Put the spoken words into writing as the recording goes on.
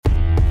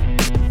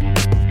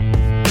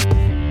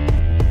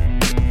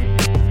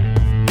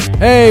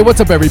Hey, what's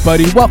up,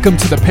 everybody? Welcome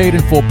to the Paid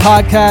in Full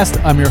podcast.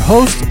 I'm your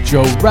host,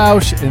 Joe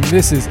Roush, and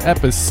this is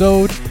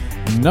episode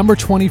number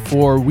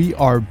 24. We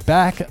are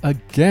back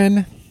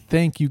again.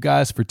 Thank you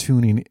guys for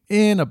tuning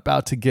in.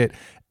 About to get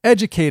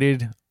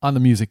educated on the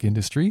music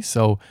industry,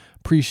 so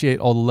appreciate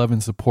all the love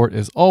and support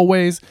as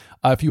always.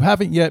 If you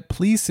haven't yet,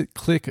 please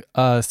click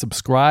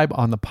subscribe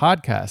on the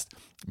podcast.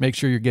 Make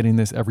sure you're getting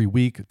this every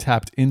week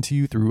tapped into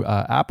you through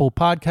Apple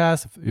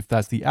Podcasts, if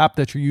that's the app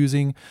that you're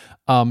using.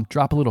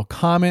 Drop a little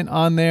comment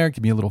on there.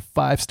 Give me a little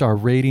 5-star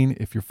rating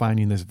if you're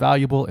finding this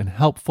valuable and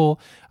helpful.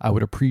 I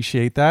would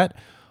appreciate that.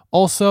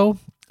 Also,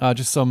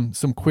 just some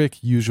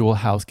quick usual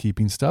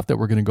housekeeping stuff that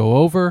we're going to go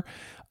over.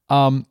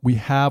 We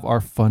have our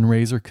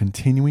fundraiser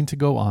continuing to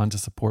go on to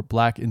support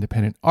Black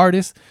independent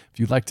artists. If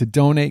you'd like to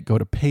donate, go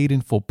to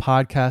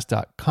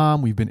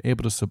paidinfullpodcast.com. We've been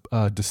able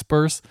to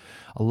disperse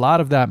a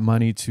lot of that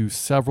money to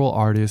several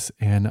artists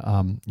and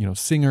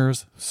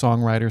singers,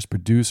 songwriters,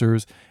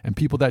 producers, and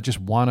people that just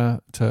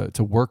want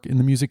to work in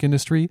the music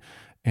industry.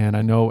 And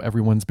I know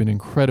everyone's been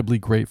incredibly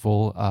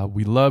grateful.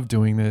 We love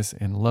doing this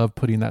and love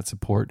putting that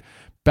support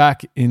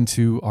back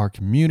into our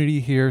community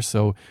here.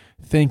 So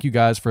thank you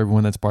guys for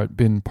everyone that's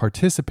been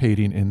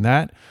participating in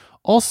that.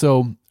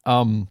 Also,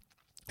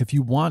 if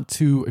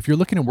you're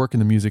looking to work in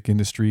the music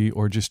industry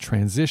or just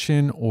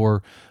transition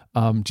or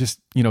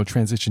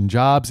transition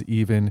jobs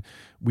even,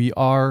 we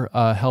are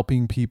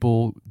helping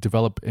people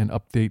develop and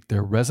update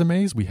their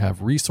resumes. We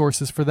have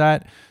resources for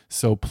that.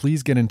 So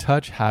please get in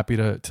touch. Happy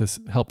to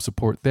help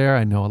support there.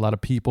 I know a lot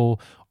of people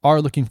are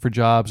looking for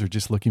jobs or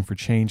just looking for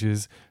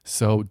changes.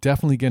 So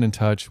definitely get in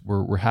touch.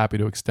 We're happy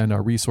to extend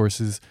our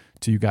resources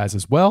to you guys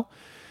as well.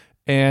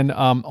 And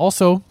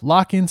also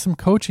lock in some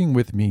coaching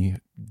with me.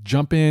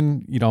 Jump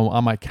in,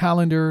 on my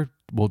calendar.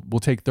 We'll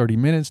take 30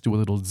 minutes, do a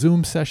little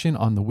Zoom session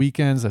on the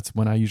weekends. That's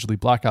when I usually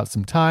block out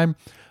some time.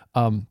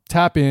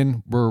 Tap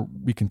in where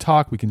we can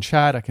talk, we can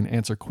chat, I can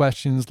answer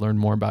questions, learn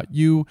more about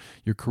you,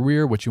 your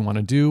career, what you want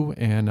to do.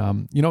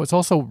 And, it's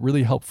also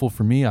really helpful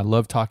for me. I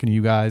love talking to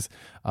you guys,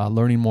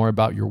 learning more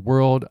about your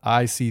world.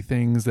 I see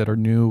things that are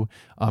new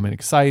and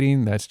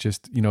exciting. That's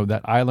just,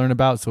 that I learn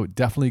about. So it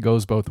definitely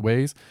goes both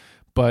ways.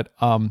 But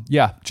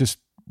just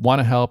want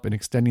to help and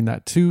extending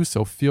that too.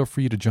 So feel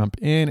free to jump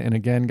in. And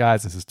again,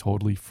 guys, this is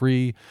totally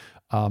free.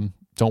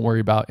 Don't worry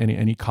about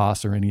any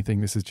costs or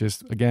anything. This is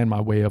just, again,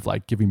 my way of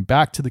giving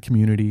back to the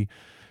community.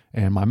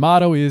 And my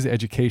motto is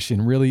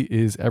education really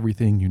is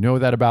everything. You know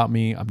that about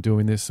me. I'm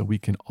doing this so we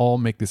can all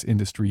make this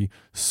industry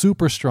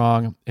super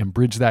strong and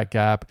bridge that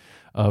gap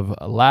of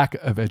a lack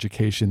of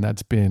education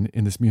that's been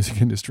in this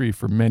music industry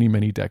for many,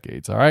 many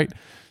decades. All right.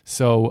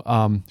 So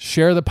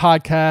share the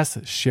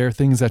podcast, share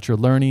things that you're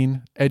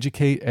learning,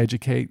 educate.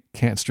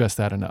 Can't stress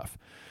that enough.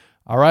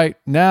 All right.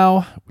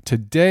 Now,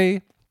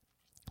 today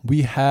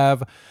we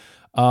have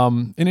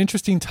an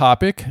interesting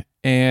topic,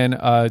 and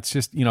it's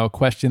just, a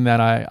question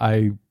that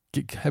I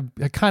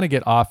kind of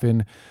get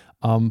often,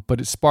 but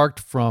it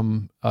sparked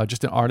from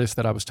just an artist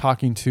that I was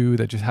talking to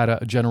that just had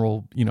a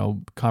general,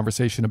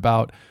 conversation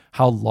about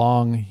how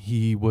long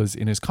he was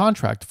in his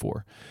contract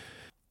for.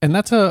 And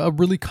that's a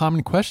really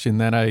common question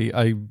that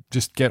I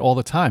just get all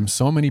the time.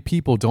 So many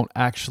people don't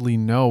actually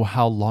know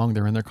how long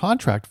they're in their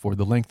contract for,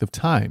 the length of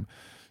time.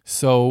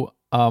 So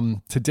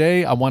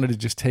today I wanted to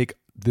just take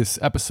this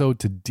episode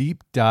to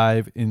deep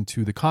dive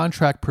into the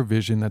contract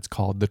provision that's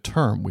called the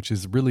term, which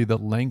is really the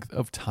length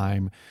of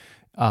time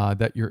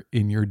that you're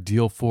in your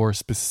deal for,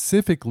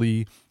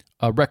 specifically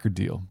a record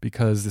deal,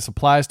 because this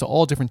applies to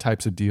all different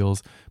types of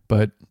deals.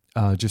 But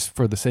just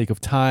for the sake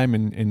of time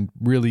and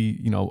really,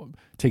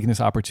 taking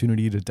this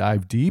opportunity to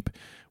dive deep,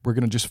 we're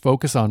going to just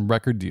focus on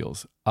record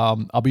deals.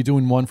 I'll be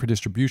doing one for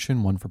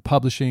distribution, one for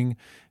publishing,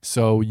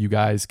 so you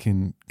guys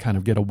can kind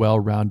of get a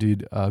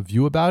well-rounded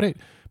view about it.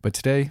 But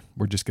today,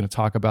 we're just going to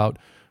talk about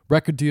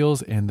record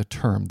deals and the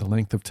term, the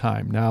length of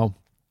time. Now,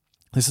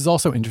 this is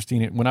also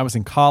interesting. When I was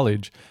in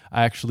college,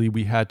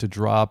 we had to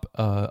drop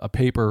a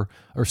paper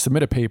or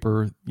submit a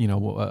paper,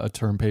 a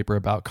term paper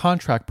about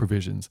contract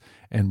provisions.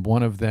 And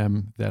one of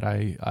them that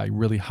I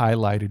really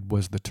highlighted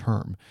was the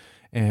term.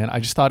 And I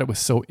just thought it was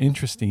so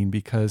interesting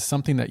because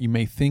something that you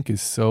may think is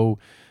so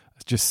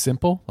just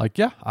simple,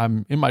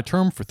 I'm in my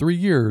term for 3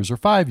 years or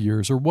 5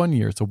 years or 1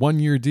 year. It's a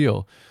 1-year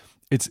deal.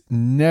 It's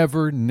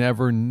never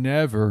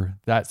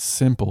that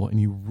simple. And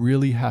you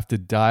really have to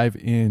dive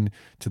in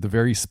to the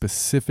very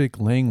specific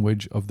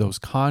language of those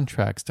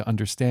contracts to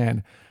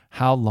understand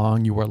how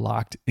long you are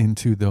locked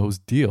into those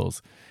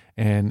deals.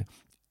 And,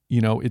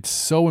 it's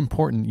so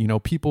important.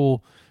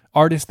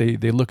 Artists, they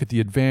look at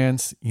the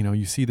advance,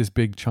 you see this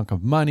big chunk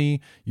of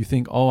money. You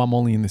think, I'm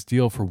only in this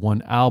deal for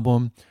one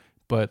album.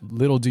 But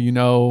little do you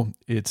know,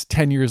 it's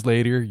 10 years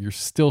later, you're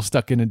still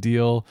stuck in a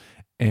deal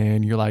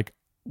and you're like,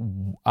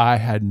 I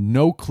had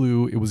no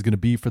clue it was going to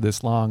be for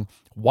this long.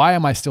 Why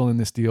am I still in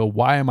this deal?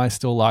 Why am I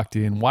still locked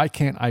in? Why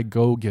can't I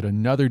go get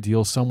another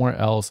deal somewhere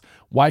else?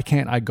 Why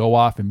can't I go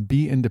off and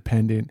be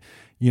independent?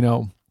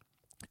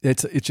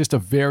 It's just a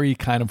very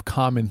kind of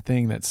common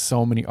thing that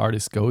so many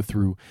artists go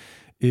through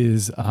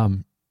is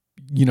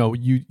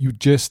you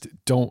just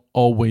don't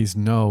always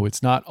know.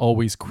 It's not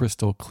always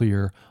crystal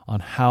clear on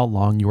how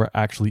long you are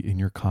actually in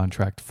your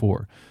contract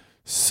for.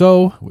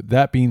 So with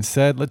that being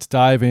said, let's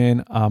dive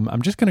in.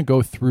 I'm just going to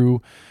go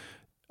through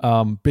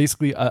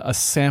basically a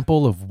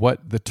sample of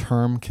what the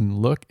term can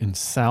look and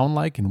sound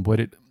like and what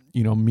it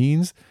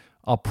means.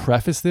 I'll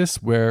preface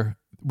this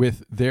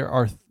with there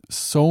are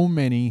so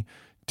many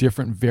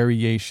different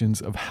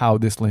variations of how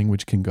this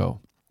language can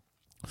go.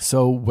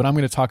 So what I'm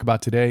going to talk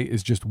about today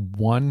is just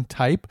one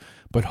type,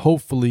 but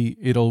hopefully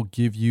it'll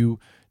give you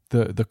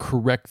the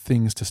correct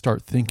things to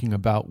start thinking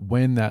about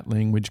when that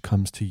language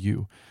comes to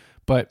you.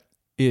 But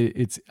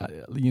it's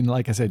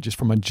like I said, just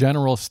from a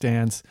general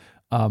stance,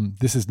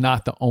 this is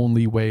not the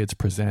only way it's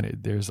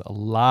presented. There's a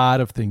lot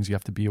of things you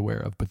have to be aware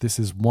of, but this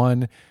is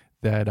one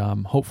that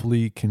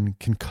hopefully can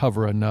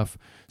cover enough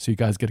so you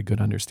guys get a good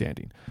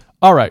understanding.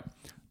 All right,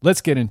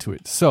 let's get into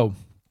it. So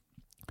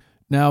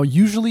now,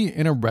 usually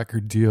in a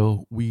record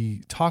deal,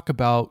 we talk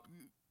about,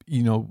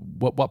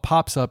 what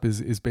pops up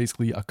is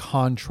basically a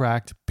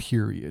contract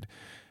period.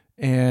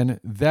 And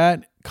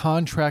that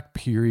contract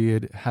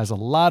period has a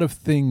lot of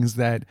things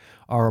that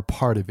are a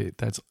part of it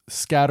that's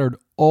scattered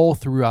all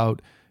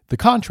throughout the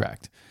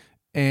contract.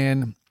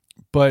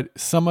 But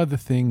some of the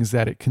things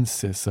that it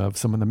consists of,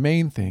 some of the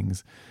main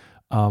things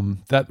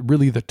that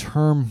really the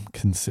term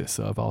consists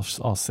of,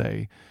 I'll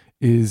say,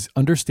 is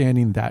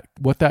understanding that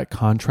what that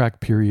contract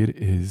period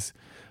is.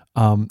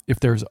 If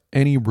there's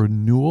any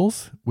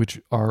renewals, which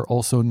are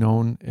also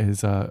known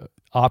as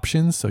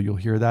options, so you'll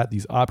hear that,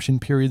 these option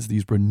periods,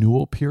 these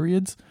renewal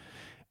periods,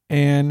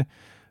 and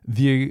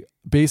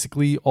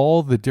basically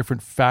all the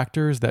different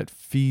factors that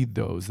feed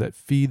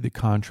the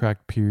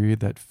contract period,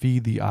 that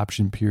feed the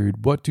option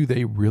period, what do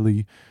they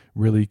really,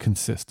 really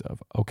consist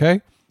of?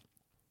 Okay,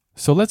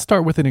 so let's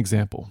start with an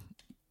example.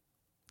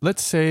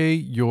 Let's say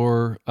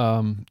your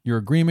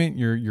agreement,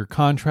 your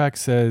contract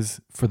says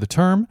for the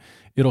term,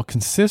 it'll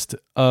consist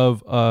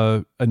of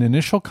an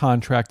initial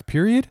contract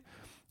period,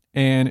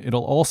 and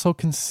it'll also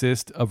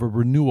consist of a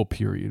renewal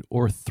period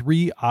or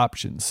 3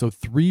 options. So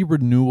 3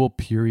 renewal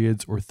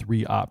periods or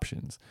 3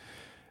 options.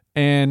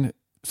 And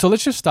so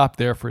let's just stop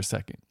there for a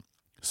second.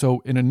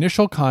 So an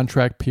initial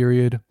contract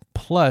period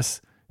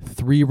plus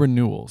 3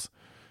 renewals.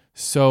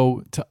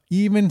 So to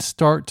even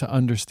start to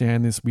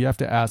understand this, we have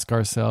to ask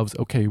ourselves,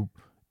 okay,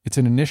 it's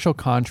an initial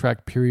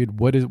contract period.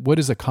 What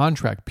is a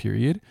contract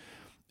period?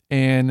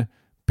 And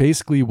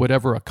basically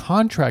whatever a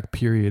contract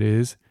period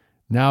is,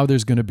 now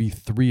there's going to be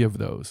 3 of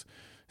those.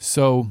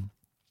 So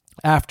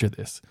after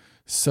this,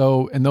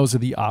 and those are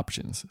the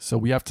options. So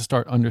we have to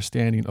start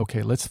understanding,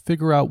 okay, let's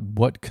figure out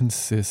what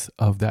consists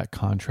of that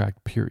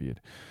contract period.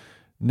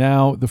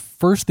 Now, the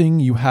first thing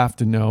you have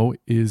to know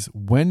is,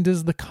 when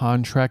does the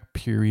contract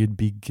period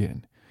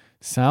begin?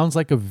 Sounds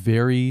like a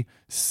very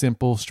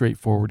simple,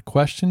 straightforward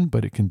question,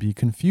 but it can be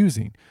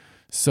confusing.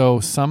 So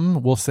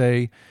some will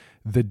say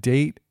the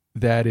date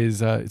that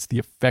is, it's the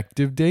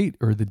effective date,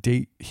 or the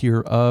date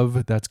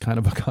hereof. That's kind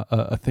of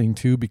a thing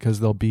too, because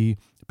there'll be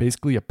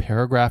basically a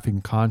paragraph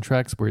in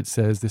contracts where it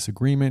says this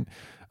agreement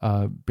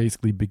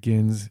basically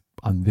begins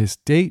on this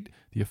date,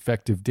 the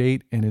effective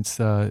date, and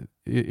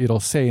it'll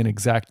say an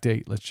exact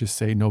date. Let's just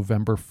say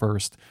November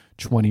 1st,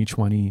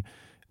 2020.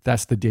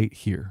 That's the date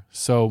here.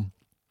 So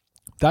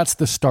that's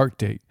the start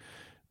date,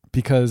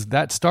 because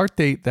that start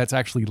date that's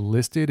actually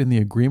listed in the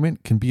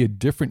agreement can be a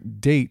different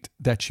date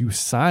that you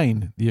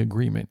sign the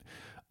agreement.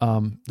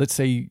 Let's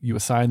say you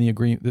sign the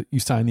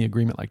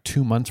agreement like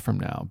 2 months from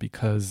now,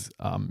 because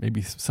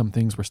maybe some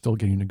things were still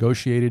getting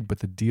negotiated, but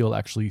the deal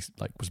actually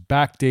was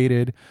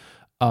backdated.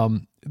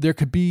 There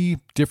could be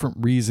different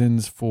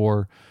reasons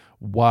for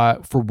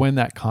when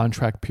that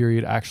contract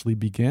period actually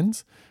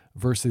begins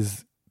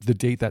versus the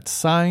date that's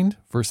signed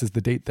versus the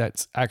date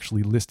that's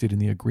actually listed in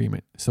the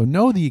agreement. So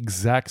know the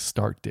exact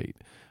start date.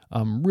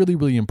 Really,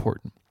 really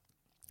important.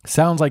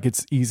 Sounds like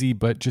it's easy,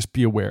 but just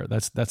be aware.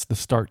 That's the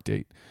start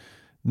date.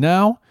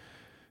 Now,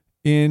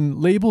 in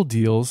label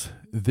deals,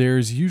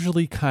 there's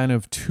usually kind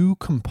of 2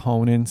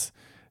 components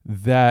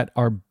that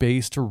are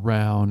based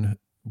around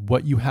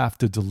what you have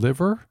to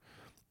deliver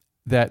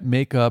that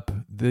make up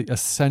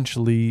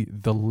essentially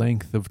the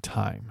length of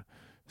time.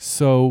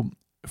 So,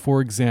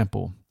 for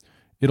example,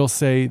 it'll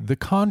say the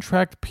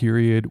contract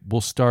period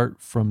will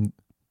start from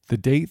the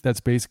date that's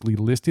basically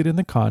listed in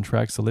the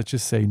contract. So let's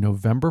just say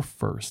November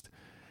 1st,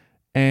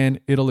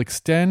 and it'll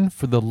extend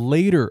for the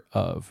later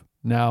of.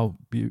 Now,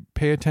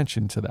 pay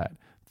attention to that.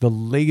 The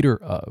later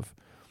of.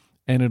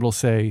 And it'll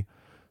say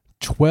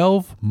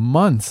 12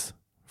 months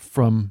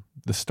from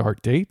the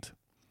start date,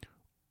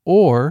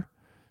 or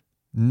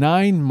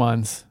 9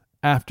 months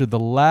after the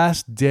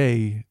last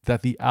day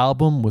that the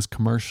album was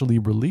commercially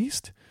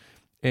released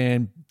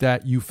and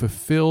that you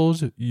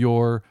fulfilled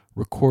your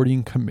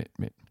recording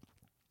commitment.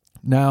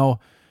 Now,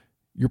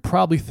 you're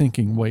probably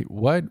thinking, wait,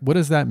 what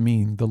does that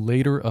mean? The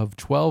later of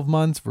 12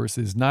 months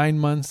versus 9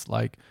 months?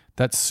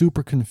 That's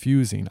super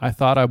confusing. I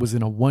thought I was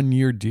in a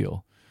 1-year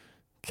deal.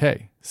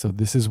 Okay, so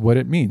this is what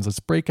it means. Let's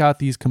break out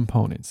these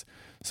components.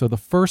 So the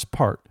first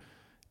part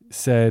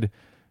said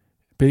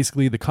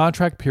basically the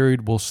contract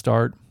period will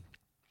start,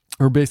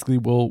 or basically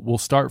we'll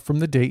start from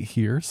the date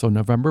here, so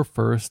November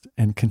 1st,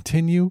 and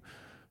continue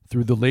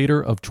through the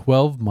later of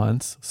 12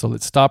 months. So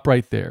let's stop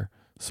right there.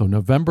 So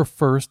November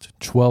 1st,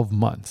 12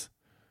 months.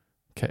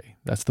 Okay,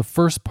 that's the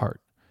first part.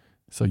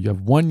 So you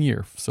have 1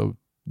 year. So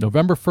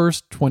November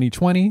 1st,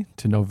 2020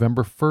 to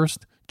November 1st,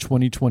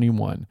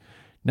 2021.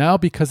 Now,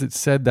 because it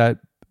said that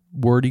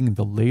wording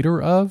the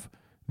later of,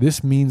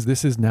 this means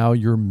this is now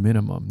your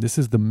minimum. This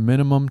is the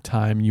minimum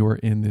time you are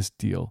in this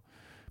deal,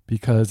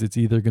 because it's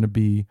either going to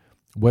be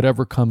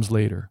whatever comes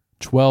later,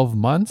 12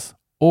 months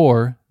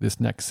or this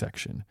next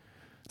section.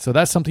 So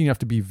that's something you have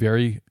to be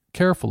very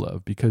careful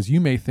of, because you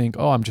may think,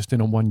 oh, I'm just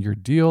in a 1 year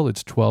deal.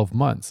 It's 12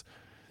 months.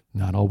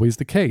 Not always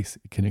the case.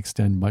 It can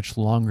extend much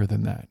longer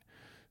than that.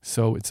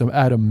 So it's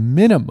at a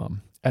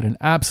minimum, at an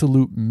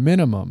absolute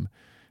minimum,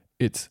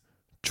 it's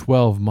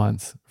 12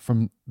 months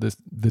from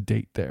the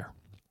date there.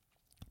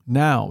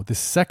 Now, the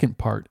second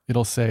part,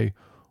 it'll say,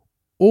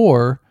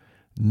 or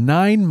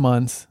 9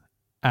 months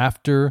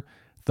after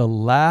the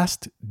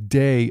last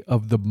day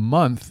of the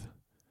month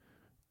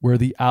where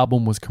the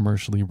album was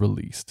commercially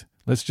released.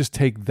 Let's just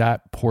take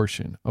that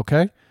portion,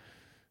 okay?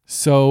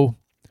 So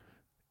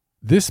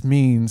this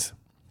means,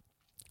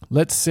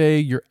 let's say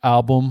your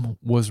album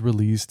was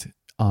released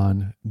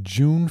on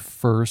June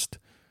 1st,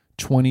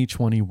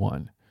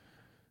 2021.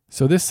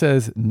 So this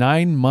says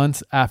 9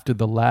 months after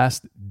the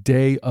last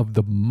day of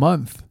the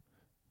month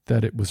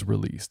that it was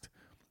released.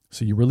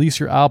 So you release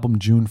your album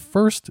June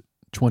 1st,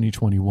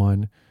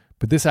 2021,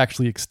 but this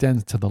actually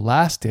extends to the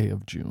last day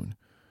of June.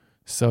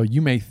 So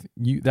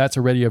that's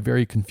already a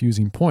very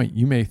confusing point.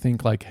 You may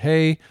think like,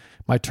 hey,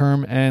 my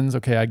term ends.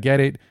 Okay, I get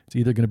it. It's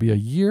either going to be a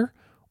year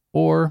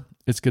or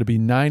it's going to be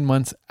 9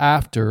 months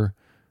after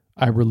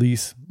I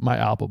release my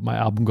album. My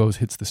album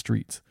hits the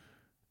streets.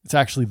 It's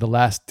actually the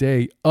last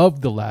day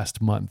of the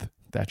last month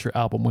that your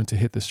album went to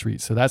hit the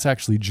streets. So that's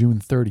actually June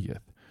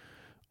 30th.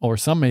 Or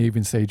some may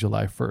even say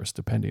July 1st,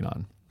 depending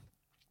on.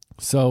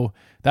 So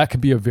that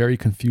could be a very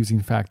confusing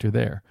factor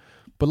there.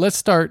 But let's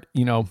start,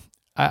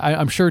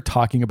 I'm sure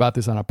talking about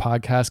this on a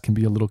podcast can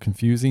be a little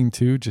confusing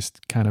too,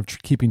 just kind of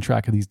keeping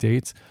track of these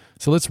dates.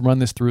 So let's run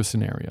this through a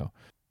scenario.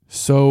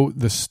 So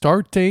the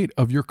start date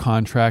of your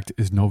contract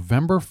is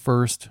November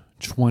 1st,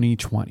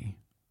 2020.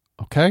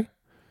 Okay?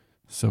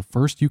 So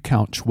first you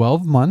count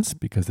 12 months,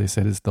 because they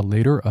said it's the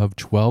later of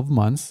 12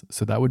 months.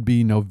 So that would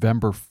be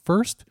November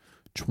 1st,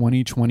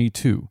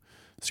 2022.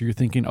 So you're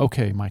thinking,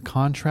 okay, my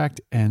contract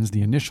ends,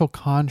 the initial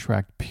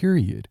contract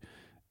period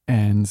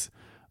ends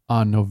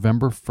on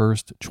November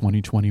 1st,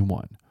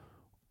 2021.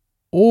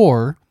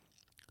 Or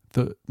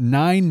the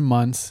 9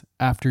 months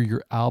after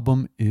your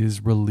album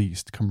is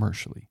released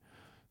commercially.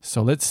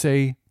 So let's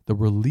say the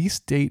release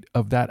date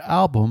of that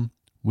album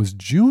was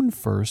June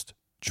 1st,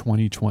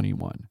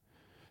 2021.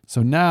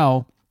 So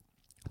now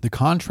the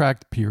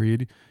contract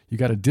period, you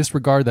got to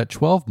disregard that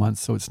 12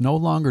 months. So it's no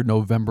longer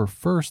November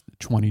 1st,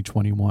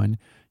 2021.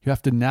 You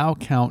have to now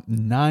count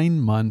 9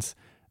 months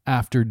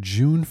after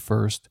June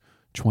 1st,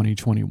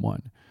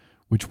 2021,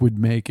 which would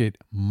make it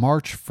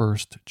March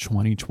 1st,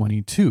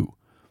 2022.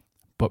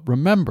 But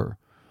remember,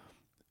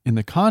 in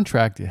the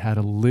contract, it had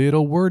a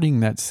little wording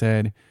that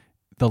said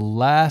the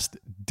last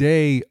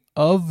day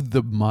of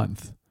the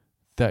month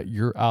that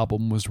your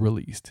album was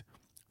released.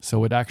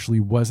 So it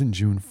actually wasn't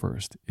June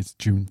 1st, it's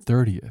June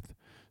 30th.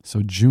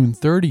 So June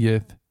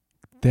 30th,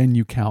 then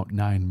you count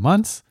 9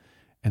 months,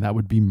 and that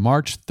would be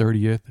March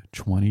 30th,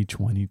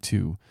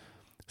 2022.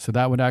 So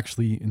that would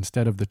actually,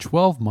 instead of the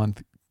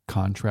 12-month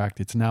contract,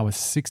 it's now a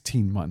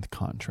 16-month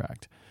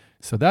contract.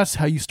 So that's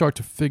how you start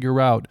to figure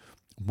out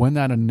when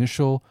that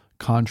initial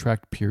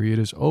contract period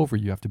is over.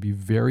 You have to be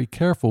very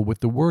careful with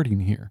the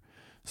wording here.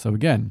 So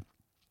again,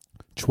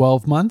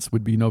 12 months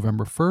would be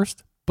November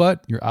 1st,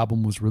 but your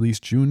album was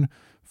released June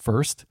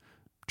 1st,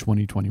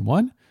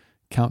 2021.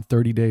 Count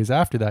 30 days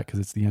after that because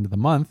it's the end of the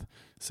month.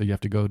 So you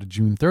have to go to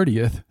June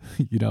 30th,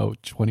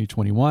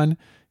 2021.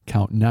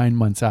 Count 9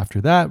 months after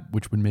that,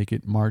 which would make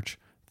it March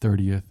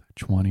 30th,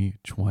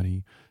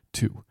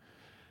 2022.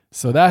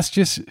 So that's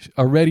just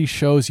already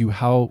shows you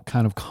how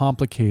kind of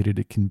complicated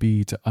it can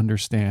be to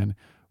understand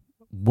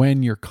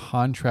when your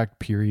contract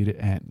period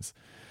ends.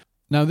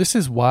 Now, this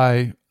is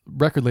why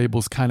record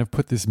labels kind of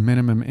put this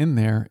minimum in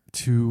there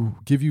to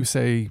give you,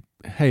 say,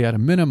 hey, at a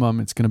minimum,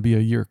 it's going to be a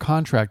year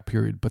contract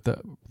period. But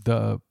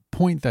the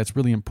point that's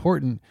really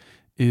important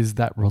is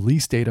that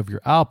release date of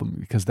your album,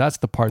 because that's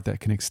the part that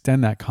can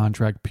extend that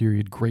contract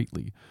period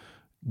greatly.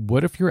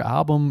 What if your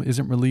album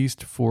isn't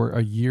released for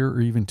a year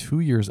or even 2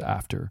 years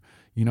after?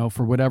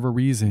 For whatever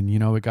reason,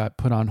 it got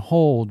put on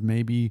hold.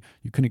 Maybe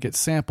you couldn't get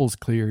samples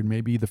cleared.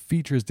 Maybe the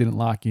features didn't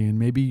lock in.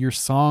 Maybe your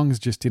songs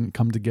just didn't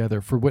come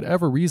together. For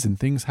whatever reason,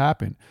 things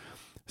happen.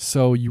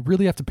 So you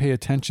really have to pay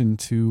attention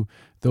to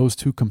those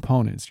two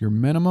components, your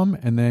minimum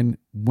and then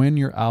when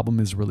your album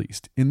is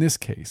released. In this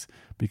case,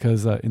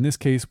 because in this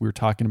case, we're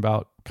talking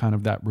about kind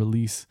of that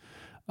release,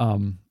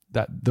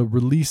 that the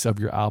release of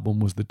your album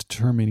was the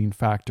determining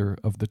factor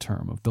of the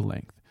term, of the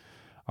length.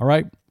 All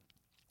right.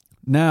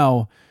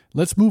 Now,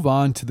 let's move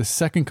on to the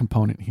second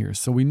component here.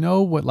 So we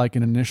know what like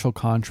an initial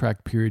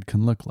contract period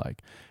can look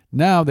like.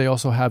 Now they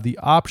also have the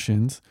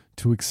options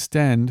to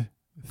extend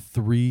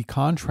 3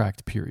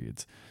 contract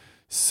periods.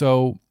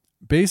 So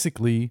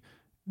basically,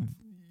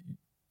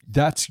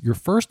 that's your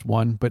first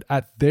one, but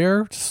at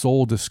their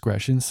sole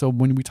discretion. So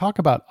when we talk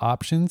about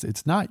options,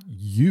 it's not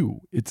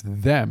you, it's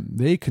them.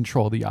 They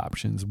control the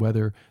options,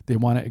 whether they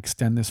want to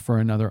extend this for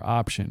another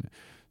option.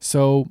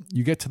 So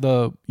you get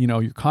to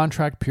your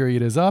contract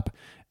period is up,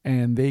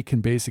 and they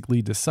can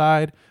basically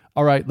decide,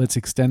 all right, let's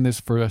extend this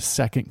for a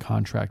second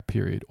contract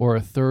period or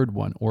a third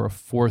one or a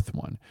fourth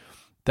one.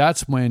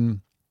 That's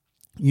when,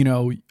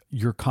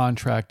 your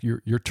contract,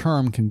 your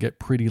term can get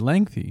pretty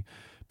lengthy,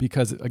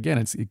 because again,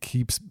 it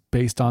keeps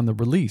based on the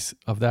release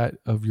of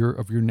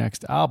your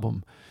next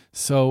album.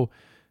 So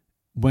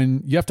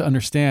when you have to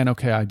understand,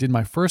 okay, I did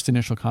my first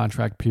initial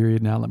contract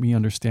period. Now let me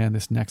understand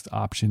this next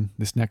option,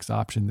 this next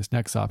option, this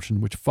next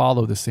option, which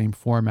follow the same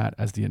format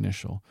as the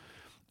initial.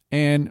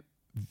 And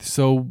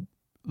so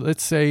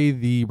let's say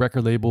the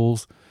record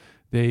labels,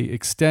 they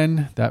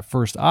extend that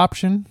first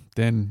option,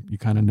 then you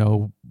kind of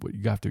know what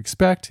you have to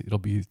expect. It'll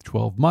be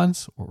 12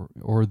 months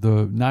or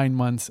the 9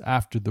 months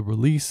after the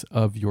release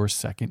of your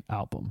second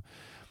album.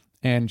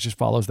 And it just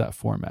follows that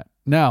format.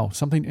 Now,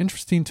 something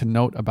interesting to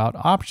note about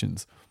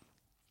options.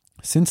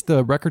 Since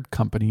the record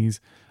companies,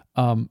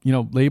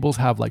 labels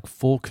have like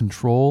full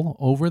control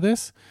over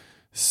this.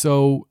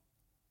 So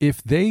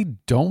if they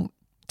don't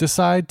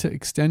decide to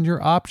extend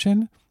your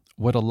option,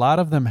 what a lot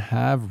of them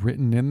have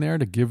written in there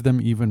to give them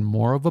even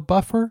more of a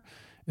buffer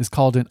is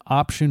called an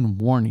option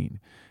warning.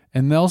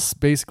 And it'll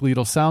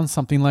sound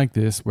something like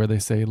this, where they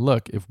say,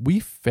 look, if we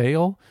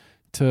fail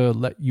to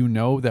let you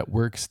know that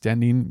we're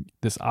extending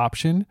this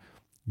option,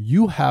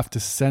 you have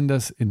to send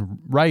us in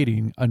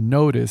writing a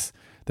notice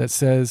that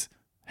says,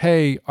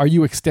 hey, are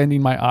you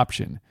extending my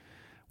option?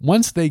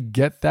 Once they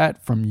get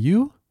that from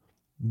you,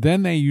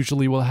 then they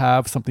usually will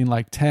have something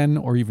like 10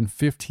 or even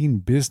 15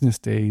 business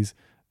days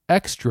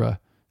extra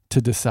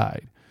to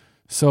decide.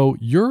 So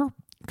your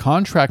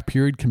contract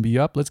period can be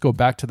up. Let's go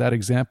back to that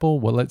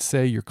example. Well, let's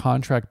say your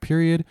contract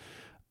period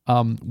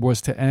was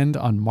to end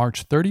on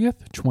March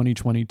 30th,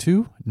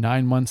 2022,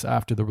 9 months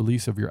after the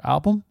release of your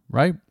album,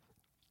 right?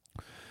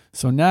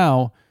 So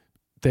now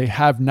they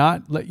have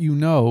not let you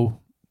know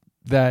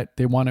that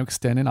they want to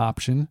extend an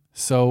option.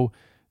 So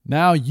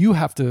now you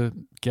have to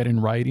get in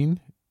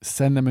writing,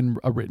 send them in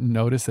a written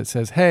notice that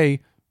says, hey,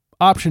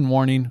 option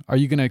warning, are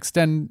you going to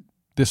extend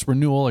this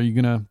renewal? Are you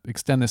going to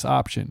extend this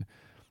option?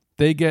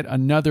 They get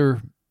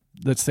another,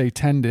 let's say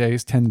 10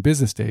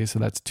 business days. So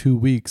that's 2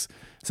 weeks.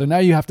 So now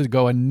you have to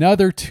go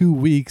another 2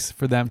 weeks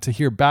for them to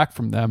hear back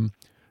from them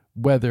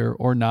whether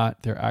or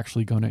not they're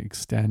actually going to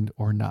extend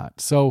or not.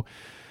 So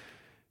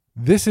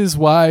this is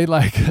why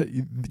like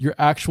your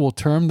actual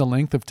term, the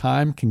length of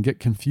time can get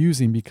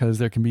confusing, because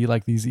there can be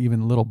like these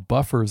even little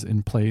buffers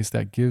in place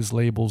that gives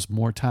labels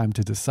more time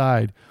to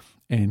decide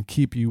and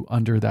keep you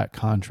under that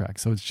contract.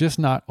 So it's just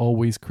not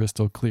always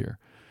crystal clear.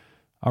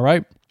 All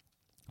right.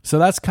 So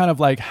that's kind of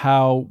like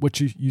what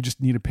you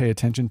just need to pay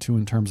attention to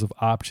in terms of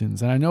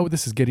options. And I know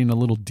this is getting a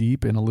little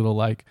deep and a little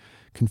like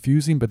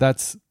confusing, but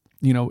that's,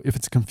 if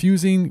it's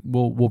confusing,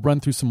 we'll run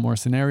through some more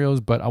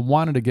scenarios, but I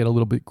wanted to get a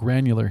little bit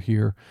granular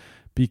here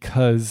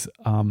because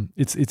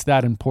it's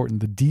that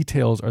important. The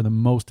details are the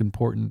most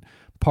important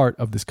part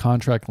of this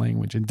contract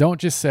language. And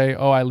don't just say,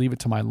 oh, I leave it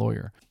to my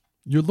lawyer.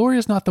 Your lawyer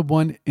is not the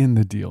one in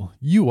the deal.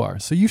 You are.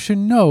 So you should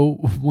know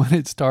when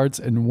it starts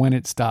and when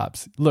it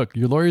stops. Look,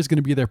 your lawyer is going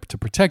to be there to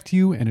protect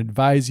you and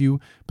advise you.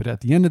 But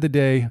at the end of the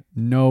day,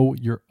 know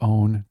your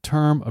own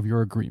term of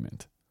your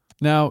agreement.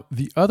 Now,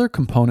 the other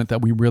component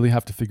that we really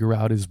have to figure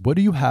out is, what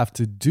do you have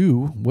to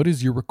do? What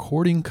is your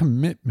recording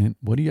commitment?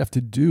 What do you have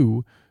to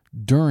do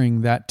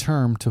during that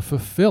term to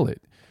fulfill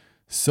it?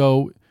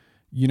 So,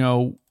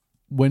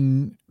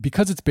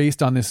 because it's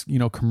based on this,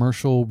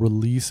 commercial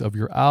release of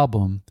your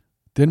album,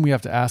 then we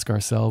have to ask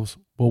ourselves,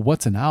 well,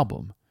 what's an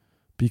album?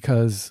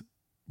 Because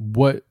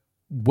what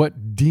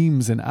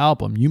deems an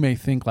album? You may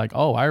think like,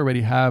 oh, I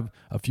already have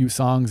a few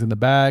songs in the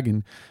bag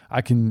and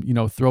I can,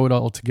 throw it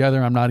all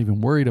together. I'm not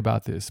even worried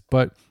about this.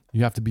 But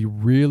you have to be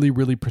really,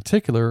 really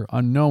particular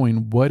on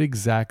knowing what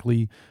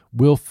exactly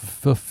will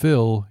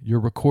fulfill your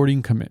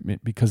recording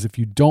commitment. Because if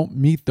you don't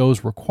meet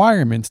those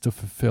requirements to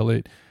fulfill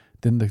it,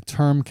 then the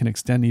term can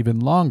extend even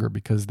longer,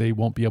 because they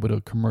won't be able to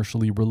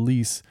commercially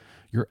release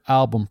your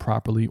album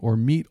properly or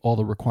meet all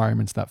the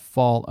requirements that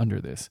fall under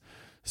this.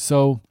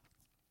 So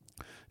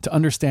to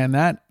understand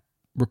that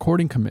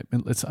recording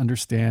commitment, let's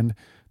understand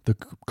the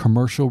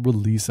commercial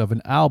release of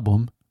an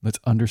album. Let's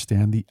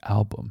understand the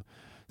album.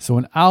 So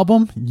an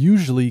album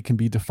usually can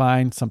be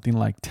defined something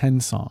like 10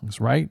 songs,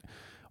 right?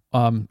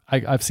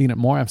 I've seen it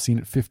more. I've seen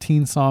it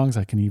 15 songs.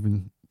 I can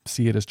even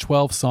see it as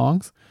 12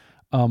 songs.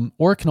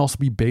 Or it can also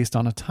be based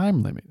on a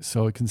time limit.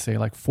 So it can say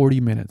like 40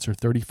 minutes or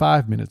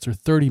 35 minutes or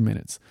 30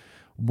 minutes.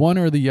 One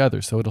or the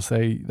other. So it'll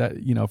say that,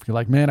 if you're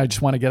like, man, I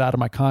just want to get out of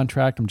my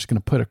contract, I'm just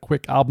going to put a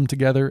quick album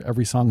together.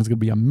 Every song is going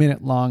to be a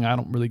minute long. I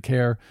don't really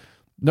care.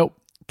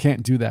 Nope.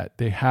 can't do that.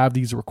 They have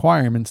these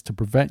requirements to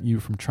prevent you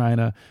from trying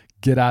to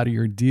get out of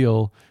your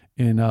deal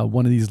in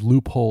one of these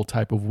loophole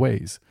type of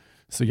ways.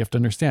 So you have to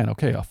understand,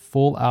 okay, a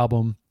full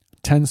album,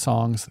 10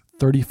 songs,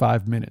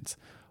 35 minutes.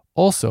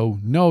 Also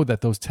know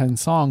that those 10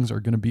 songs are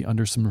going to be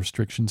under some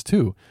restrictions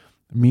too,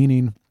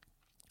 meaning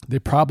they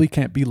probably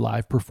can't be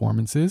live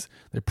performances.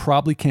 They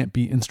probably can't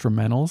be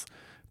instrumentals,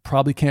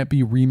 probably can't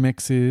be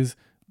remixes,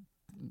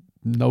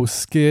 no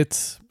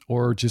skits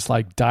or just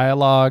like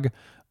dialogue.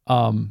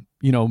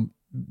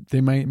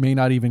 They may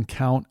not even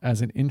count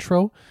as an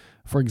intro.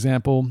 For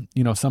example,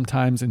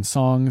 sometimes in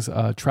songs,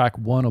 track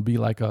 1 will be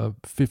like a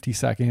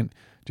 50-second,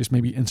 just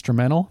maybe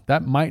instrumental.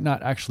 That might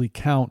not actually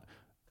count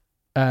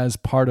as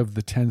part of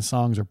the 10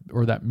 songs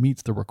or that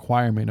meets the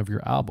requirement of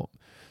your album.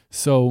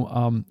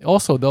 So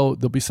also though,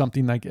 there'll be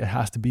something like it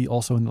has to be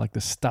also in like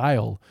the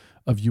style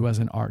of you as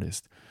an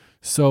artist.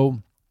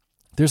 So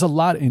there's a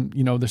lot in,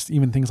 there's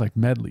even things like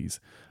medleys.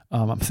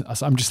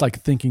 I'm just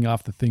like thinking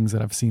off the things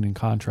that I've seen in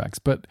contracts,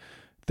 but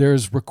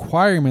there's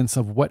requirements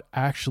of what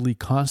actually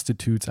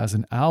constitutes as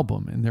an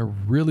album. And they're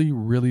really,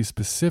 really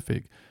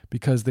specific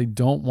because they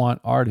don't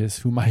want artists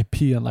who might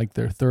be on like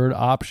their third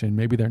option.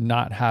 Maybe they're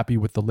not happy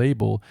with the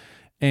label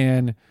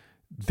and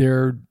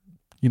they're,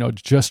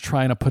 just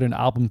trying to put an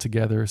album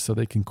together so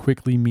they can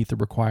quickly meet the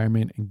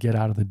requirement and get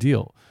out of the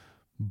deal.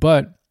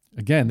 But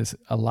again,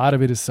 a lot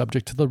of it is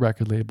subject to the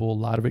record label. A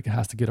lot of it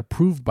has to get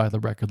approved by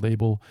the record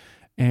label.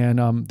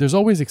 And there's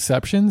always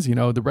exceptions.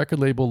 The record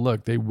label,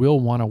 look, they will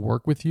want to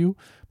work with you,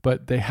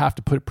 but they have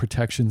to put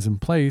protections in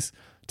place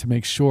to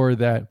make sure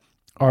that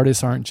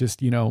artists aren't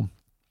just,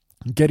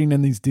 getting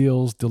in these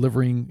deals,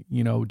 delivering,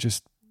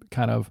 just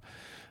kind of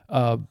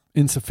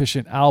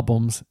insufficient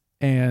albums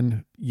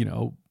and,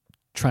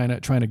 trying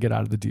to get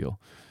out of the deal.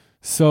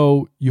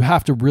 So you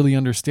have to really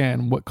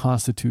understand what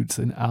constitutes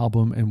an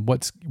album and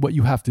what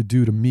you have to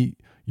do to meet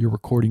your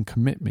recording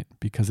commitment,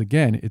 because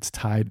again, it's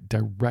tied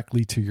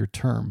directly to your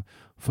term,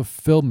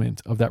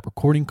 fulfillment of that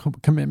recording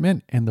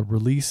commitment and the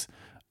release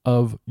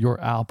of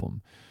your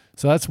album.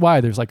 So that's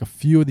why there's like a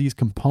few of these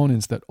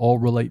components that all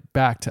relate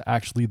back to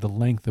actually the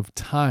length of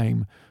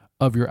time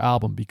of your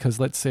album. Because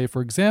let's say,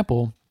 for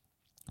example,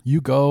 you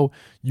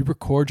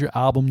record your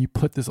album, you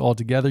put this all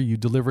together, you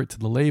deliver it to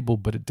the label,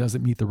 but it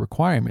doesn't meet the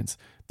requirements.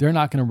 They're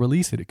not going to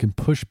release it. It can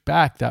push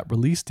back that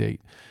release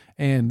date.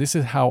 And this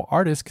is how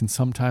artists can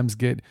sometimes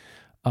get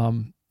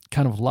kind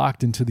of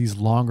locked into these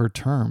longer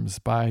terms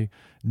by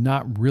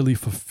not really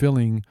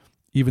fulfilling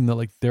even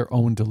their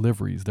own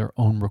deliveries, their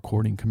own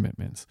recording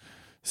commitments.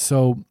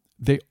 So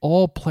they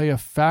all play a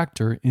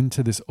factor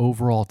into this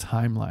overall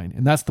timeline.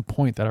 And that's the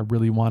point that I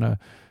really want to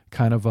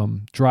kind of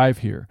drive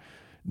here.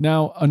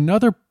 Now,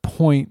 another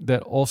point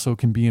that also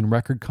can be in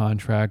record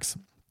contracts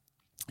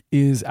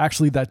is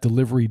actually that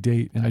delivery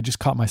date. And I just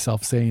caught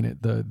myself saying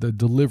it, the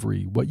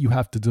delivery, what you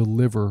have to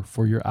deliver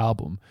for your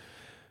album.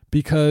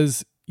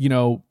 Because,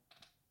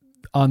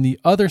 on the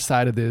other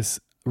side of this,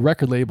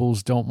 record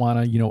labels don't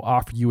want to,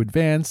 offer you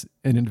advance,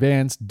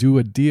 do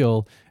a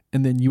deal,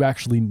 and then you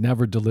actually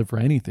never deliver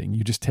anything.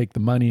 You just take the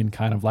money and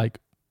kind of like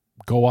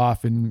go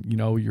off and,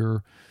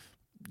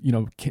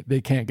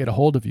 they can't get a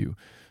hold of you.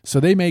 So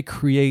they may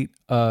create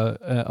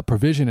a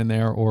provision in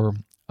there or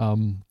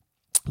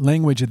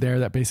language in there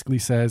that basically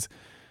says,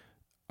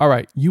 all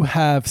right, you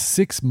have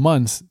 6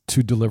 months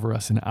to deliver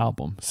us an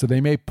album. So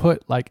they may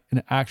put like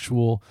an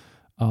actual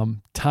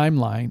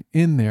timeline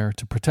in there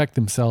to protect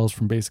themselves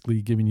from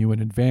basically giving you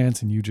an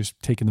advance and you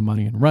just taking the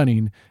money and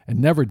running and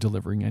never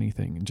delivering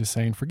anything and just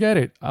saying, forget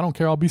it. I don't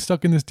care. I'll be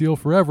stuck in this deal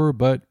forever,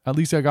 but at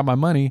least I got my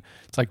money.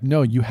 It's like,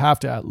 no, you have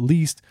to at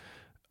least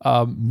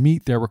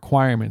meet their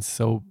requirements.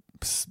 So,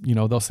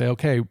 they'll say,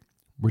 okay,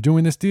 we're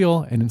doing this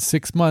deal. And in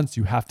 6 months,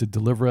 you have to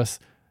deliver us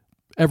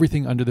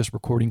everything under this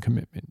recording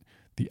commitment,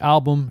 the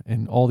album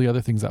and all the other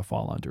things that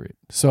fall under it.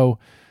 So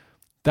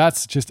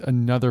that's just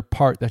another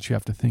part that you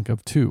have to think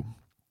of too.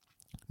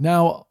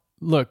 Now,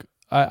 look,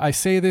 I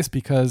say this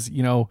because,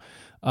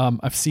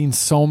 I've seen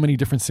so many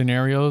different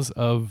scenarios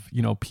of,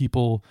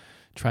 people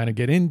trying to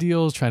get in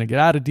deals, trying to get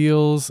out of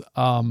deals,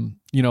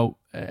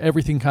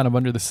 everything kind of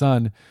under the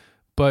sun.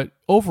 But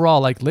overall,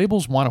 like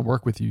labels want to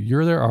work with you.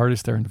 You're their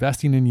artist. They're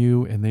investing in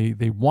you and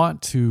they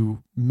want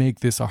to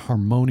make this a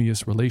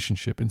harmonious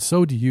relationship. And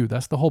so do you.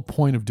 That's the whole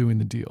point of doing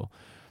the deal.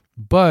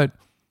 But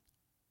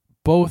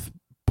both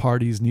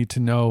parties need to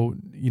know,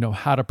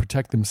 how to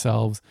protect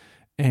themselves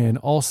and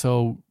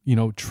also,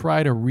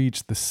 try to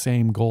reach the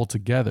same goal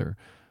together.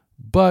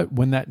 But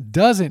when that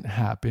doesn't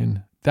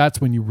happen, that's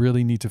when you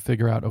really need to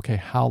figure out, okay,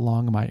 how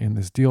long am I in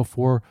this deal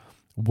for?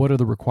 What are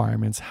the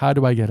requirements? How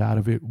do I get out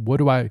of it? What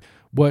do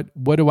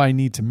I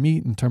need to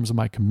meet in terms of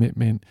my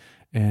commitment?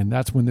 And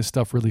that's when this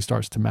stuff really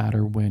starts to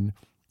matter, when,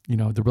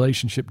 the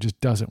relationship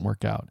just doesn't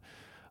work out.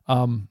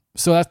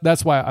 So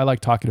that's why I like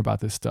talking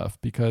about this stuff,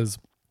 because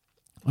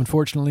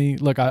Unfortunately,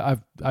 look, I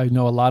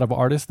know a lot of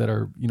artists that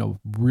are,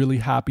 really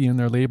happy in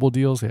their label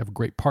deals. They have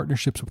great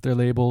partnerships with their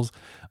labels,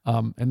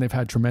 and they've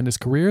had tremendous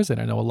careers.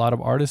 And I know a lot of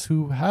artists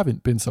who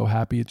haven't been so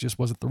happy. It just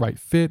wasn't the right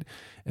fit,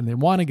 and they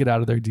want to get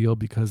out of their deal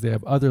because they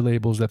have other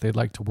labels that they'd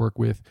like to work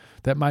with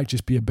that might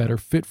just be a better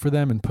fit for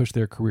them and push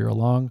their career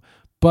along.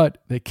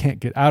 But they can't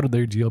get out of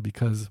their deal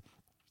because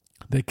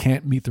they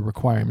can't meet the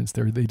requirements.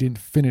 They didn't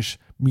finish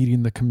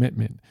meeting the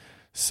commitment.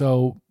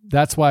 So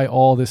that's why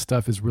all this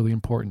stuff is really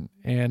important.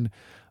 And,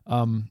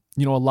 a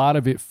lot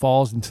of it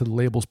falls into the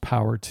label's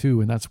power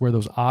too. And that's where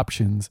those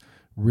options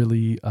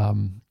really,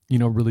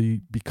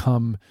 really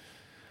become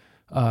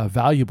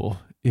valuable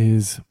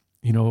is,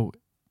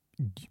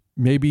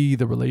 maybe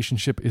the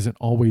relationship isn't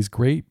always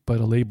great, but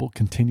a label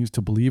continues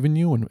to believe in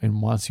you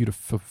and wants you to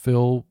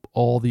fulfill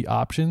all the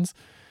options.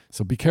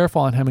 So be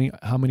careful on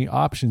how many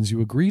options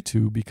you agree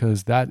to,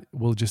 because that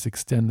will just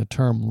extend the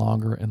term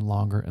longer and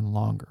longer and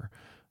longer.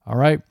 All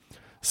right.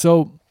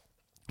 So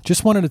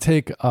just wanted to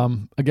take,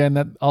 again,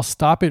 that I'll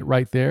stop it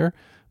right there,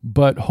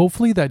 but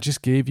hopefully that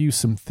just gave you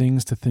some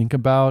things to think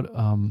about.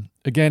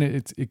 Again,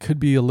 it could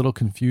be a little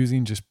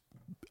confusing just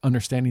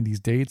understanding these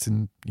dates.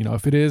 And,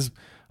 if it is,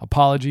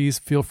 apologies,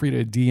 feel free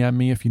to DM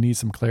me if you need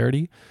some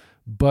clarity.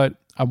 But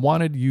I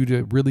wanted you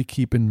to really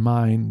keep in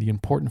mind the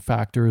important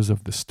factors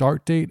of the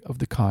start date of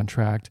the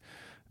contract,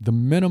 the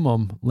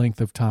minimum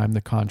length of time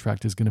the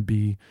contract is going to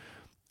be,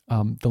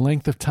 the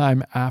length of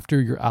time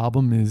after your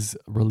album is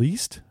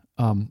released.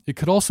 It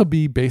could also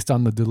be based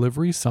on the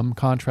delivery. Some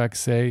contracts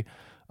say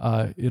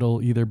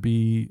it'll either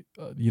be,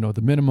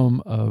 the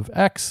minimum of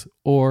X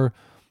or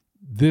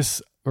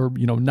this, or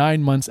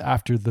 9 months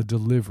after the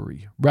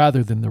delivery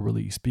rather than the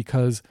release.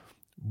 Because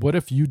what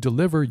if you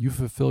deliver, you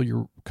fulfill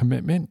your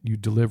commitment, you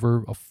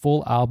deliver a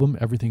full album,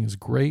 everything is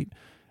great,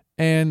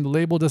 and the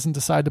label doesn't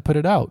decide to put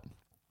it out?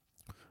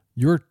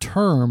 Your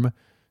term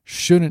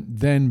shouldn't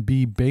then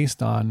be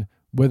based on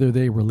whether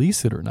they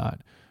release it or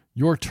not.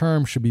 Your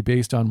term should be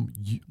based on,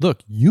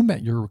 look, you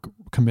met your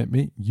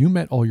commitment, you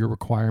met all your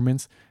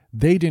requirements,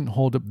 they didn't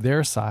hold up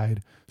their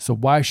side, so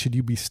why should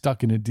you be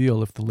stuck in a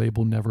deal if the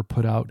label never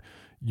put out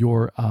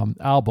your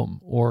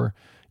album, or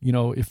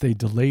if they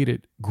delayed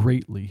it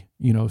greatly?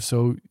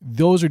 So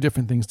those are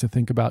different things to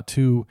think about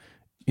too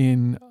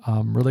in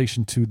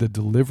relation to the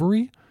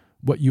delivery,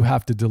 what you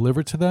have to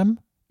deliver to them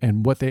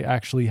and what they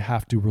actually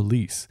have to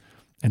release,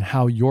 and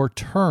how your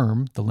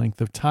term, the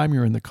length of time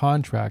you're in the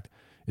contract,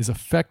 is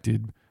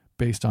affected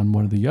based on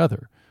one or the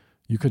other.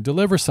 You could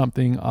deliver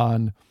something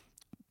on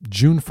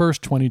June 1st,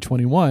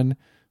 2021,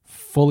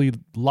 fully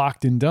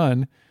locked and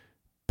done,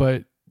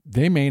 but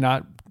they may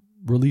not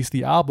release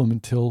the album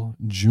until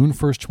June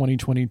 1st,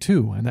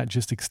 2022. And that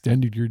just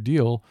extended your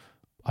deal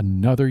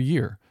another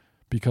year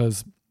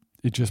because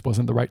it just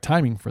wasn't the right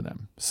timing for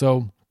them.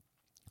 So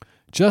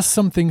just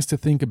some things to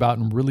think about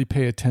and really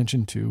pay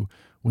attention to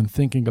when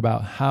thinking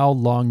about how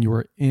long you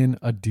are in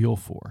a deal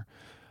for.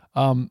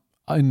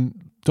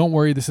 And don't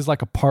worry, this is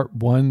like a part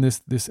one,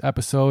 this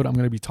episode. I'm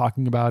going to be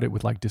talking about it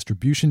with like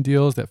distribution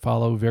deals that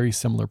follow very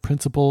similar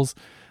principles,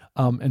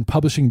 and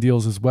publishing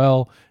deals as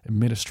well,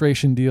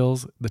 administration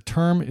deals. The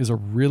term is a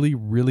really,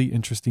 really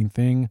interesting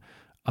thing.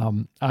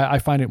 I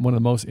find it one of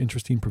the most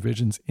interesting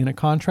provisions in a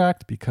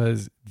contract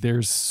because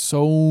there's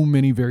so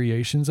many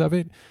variations of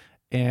it.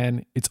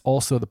 And it's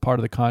also the part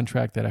of the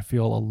contract that I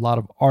feel a lot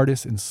of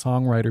artists and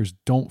songwriters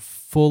don't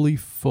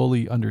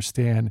fully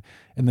understand,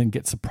 and then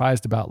get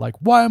surprised about, like,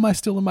 why am I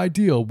still in my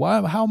deal?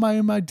 How am I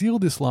in my deal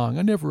this long?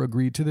 I never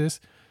agreed to this.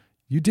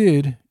 You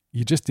did,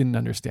 you just didn't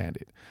understand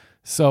it.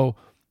 So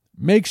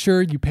make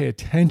sure you pay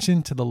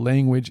attention to the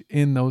language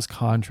in those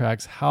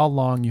contracts, how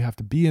long you have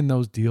to be in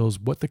those deals,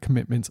 what the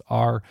commitments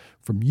are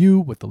from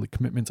you, what the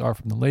commitments are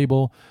from the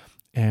label,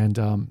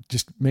 and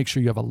just make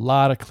sure you have a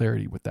lot of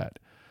clarity with that.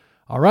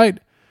 All right,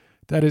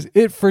 that is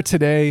it for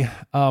today.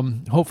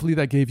 Hopefully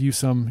that gave you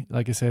some,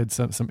 like I said,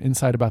 some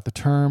insight about the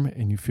term,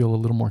 and you feel a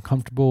little more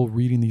comfortable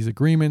reading these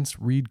agreements,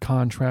 read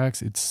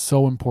contracts. It's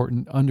so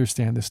important.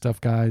 Understand this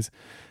stuff, guys.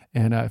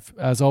 And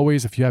as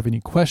always, if you have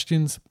any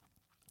questions,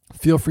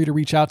 feel free to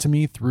reach out to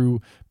me through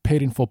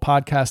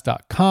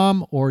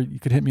paidinfullpodcast.com, or you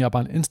could hit me up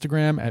on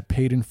Instagram at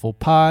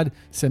paidinfullpod.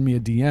 Send me a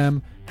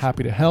DM.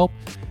 Happy to help.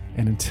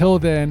 And until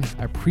then,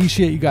 I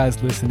appreciate you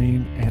guys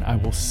listening, and I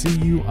will see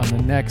you on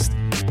the next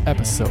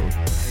episode.